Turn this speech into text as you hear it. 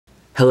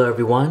Hello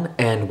everyone,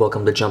 and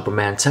welcome to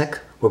Jumperman Tech,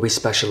 where we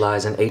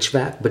specialize in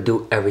HVAC but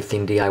do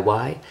everything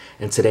DIY.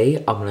 And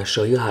today I'm going to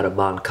show you how to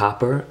bond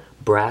copper,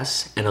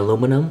 brass, and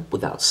aluminum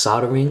without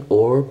soldering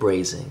or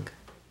brazing.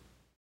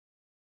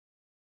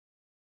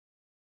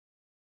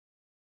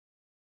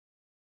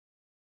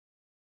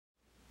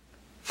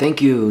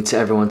 Thank you to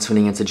everyone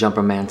tuning into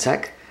Jumperman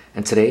Tech,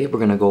 and today we're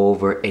going to go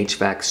over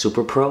HVAC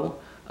Super Pro,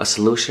 a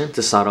solution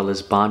to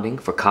solderless bonding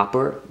for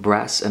copper,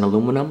 brass, and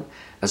aluminum,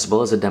 as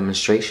well as a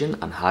demonstration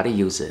on how to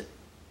use it.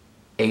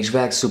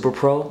 HVAC Super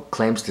Pro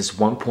claims this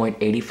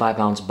 1.85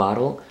 ounce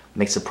bottle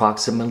makes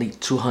approximately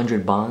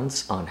 200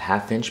 bonds on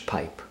half-inch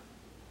pipe.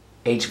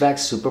 HVAC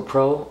Super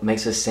Pro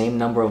makes the same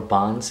number of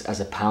bonds as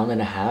a 1.5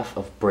 pounds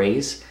of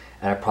braze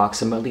at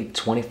approximately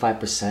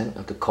 25%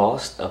 of the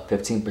cost of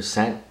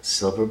 15%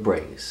 silver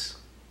braze.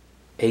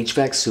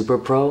 HVAC Super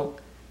Pro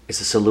is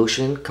a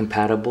solution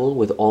compatible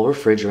with all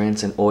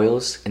refrigerants and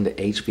oils in the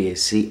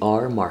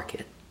HVACR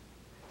market.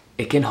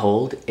 It can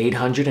hold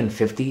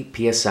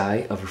 850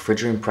 psi of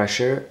refrigerant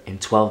pressure in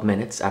 12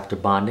 minutes after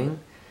bonding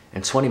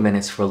and 20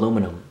 minutes for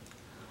aluminum.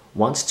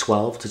 Once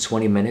 12 to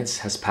 20 minutes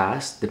has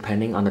passed,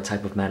 depending on the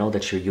type of metal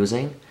that you're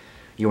using,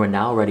 you are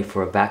now ready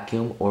for a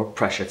vacuum or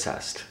pressure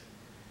test.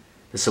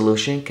 The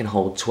solution can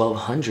hold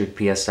 1200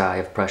 psi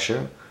of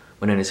pressure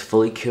when it is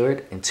fully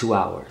cured in 2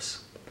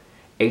 hours.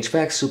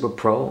 HVAC Super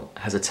Pro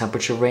has a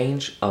temperature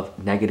range of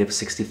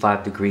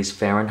 -65 degrees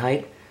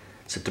Fahrenheit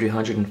to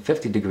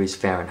 350 degrees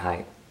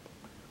Fahrenheit,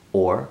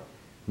 or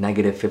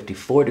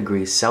 -54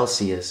 degrees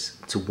Celsius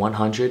to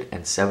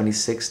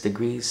 176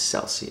 degrees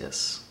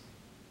Celsius.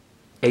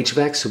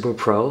 HVAC Super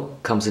Pro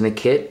comes in a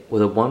kit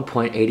with a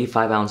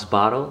 1.85 ounce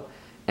bottle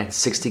and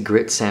 60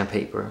 grit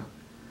sandpaper.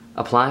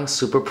 Applying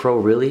Super Pro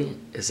really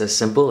is as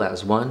simple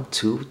as 1,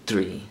 2,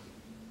 3.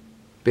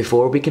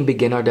 Before we can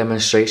begin our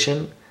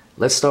demonstration,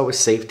 let's start with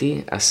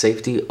safety, as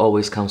safety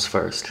always comes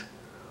first.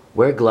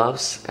 Wear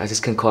gloves, as this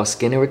can cause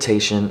skin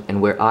irritation,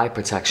 and wear eye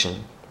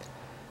protection.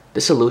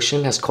 This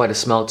solution has quite a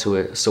smell to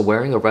it, so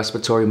wearing a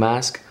respiratory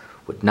mask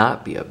would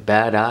not be a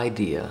bad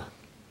idea.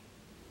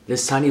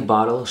 This tiny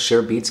bottle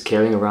sure beats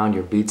carrying around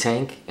your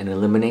B-tank and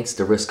eliminates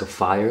the risk of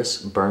fires,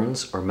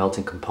 burns, or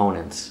melting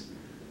components.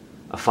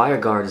 A fire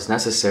guard is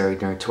necessary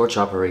during torch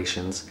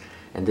operations,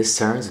 and this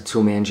turns a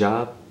two-man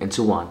job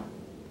into one.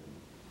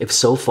 If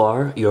so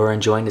far you're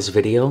enjoying this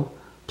video,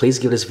 please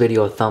give this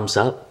video a thumbs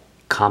up,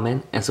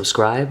 comment, and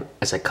subscribe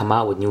as I come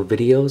out with new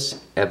videos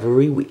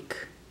every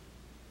week.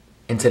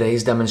 In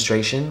today's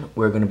demonstration,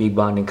 we're going to be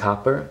bonding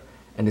copper,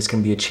 and this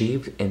can be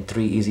achieved in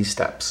 3 easy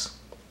steps.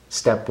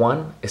 Step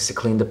 1 is to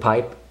clean the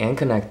pipe and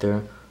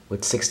connector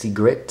with 60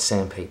 grit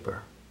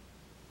sandpaper.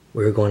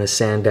 We're going to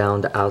sand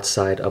down the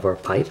outside of our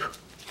pipe.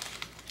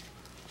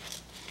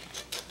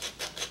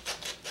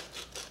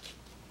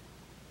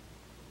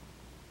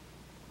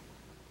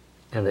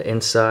 And the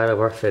inside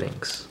of our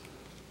fittings.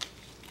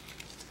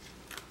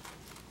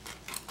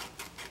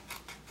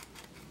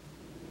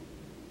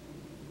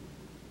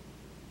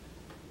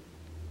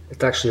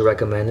 It's actually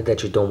recommended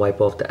that you don't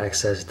wipe off the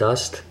excess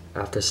dust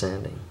after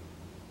sanding.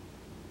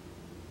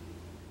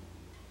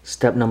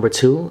 Step number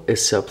 2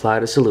 is to apply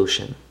the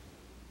solution.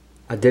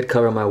 I did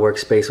cover my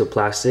workspace with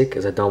plastic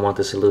as I don't want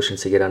the solution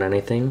to get on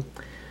anything.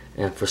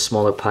 And for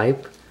smaller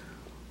pipe,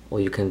 all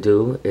you can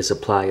do is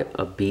apply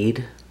a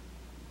bead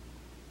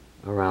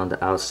around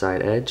the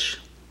outside edge.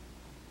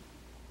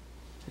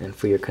 And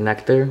for your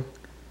connector,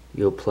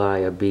 you apply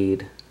a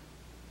bead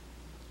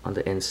on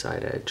the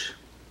inside edge.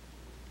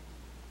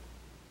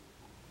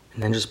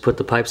 And then just put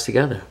the pipes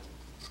together.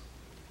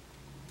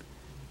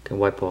 You can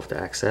wipe off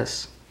the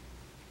excess.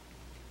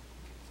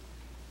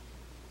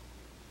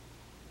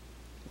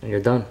 And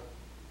you're done.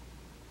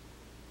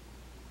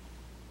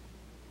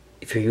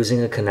 If you're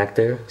using a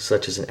connector,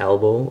 such as an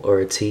elbow or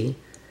a T,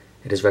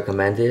 it is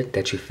recommended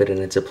that you fit it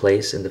into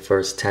place in the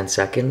first 10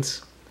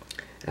 seconds,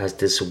 as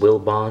this will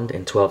bond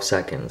in 12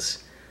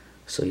 seconds.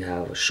 So you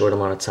have a short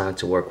amount of time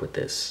to work with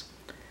this.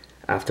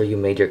 After you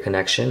made your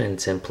connection and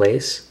it's in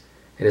place,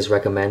 it is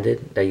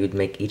recommended that you'd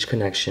make each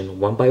connection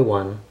one by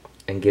one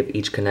and give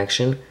each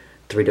connection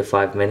 3 to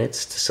 5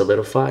 minutes to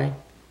solidify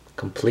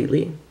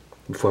completely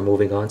before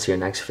moving on to your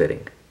next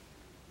fitting.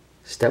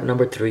 Step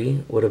number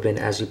 3 would have been,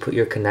 as you put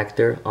your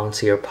connector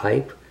onto your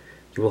pipe,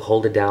 you will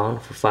hold it down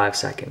for 5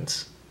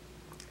 seconds.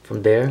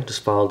 From there,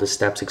 just follow the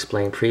steps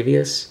explained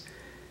previous,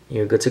 and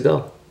you're good to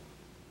go.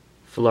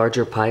 For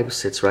larger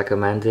pipes, it's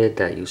recommended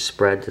that you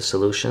spread the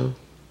solution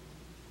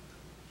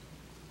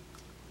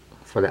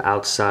for the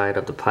outside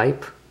of the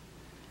pipe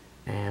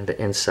and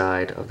the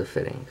inside of the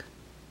fitting.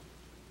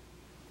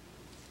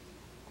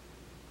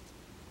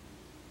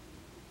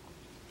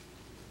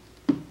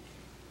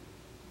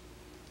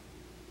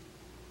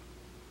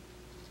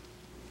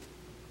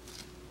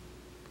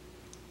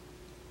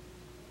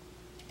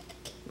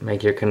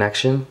 Make your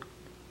connection,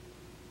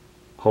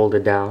 hold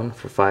it down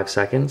for 5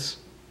 seconds.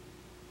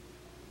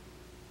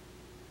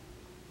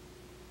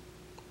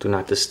 Do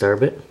not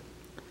disturb it.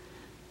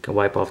 You can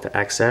wipe off the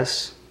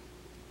excess.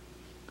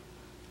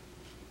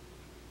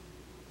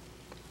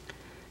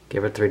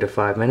 Give it 3 to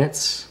 5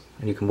 minutes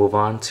and you can move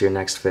on to your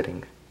next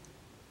fitting.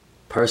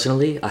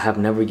 Personally, I have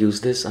never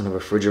used this on a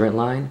refrigerant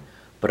line,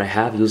 but I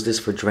have used this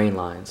for drain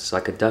lines, so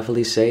I could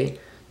definitely say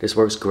this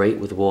works great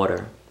with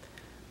water.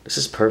 This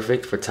is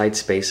perfect for tight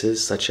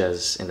spaces such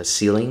as in the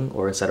ceiling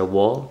or inside a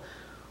wall,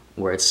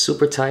 where it's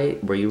super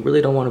tight, where you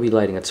really don't want to be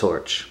lighting a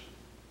torch.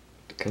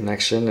 The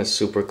connection is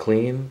super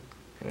clean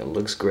and it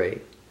looks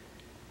great.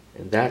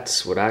 And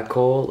that's what I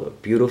call a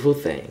beautiful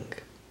thing.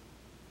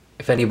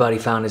 If anybody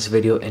found this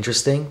video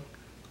interesting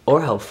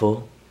or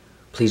helpful,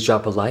 please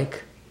drop a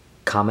like,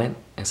 comment,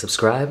 and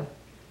subscribe.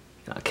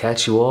 I'll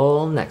catch you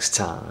all next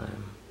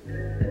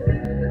time.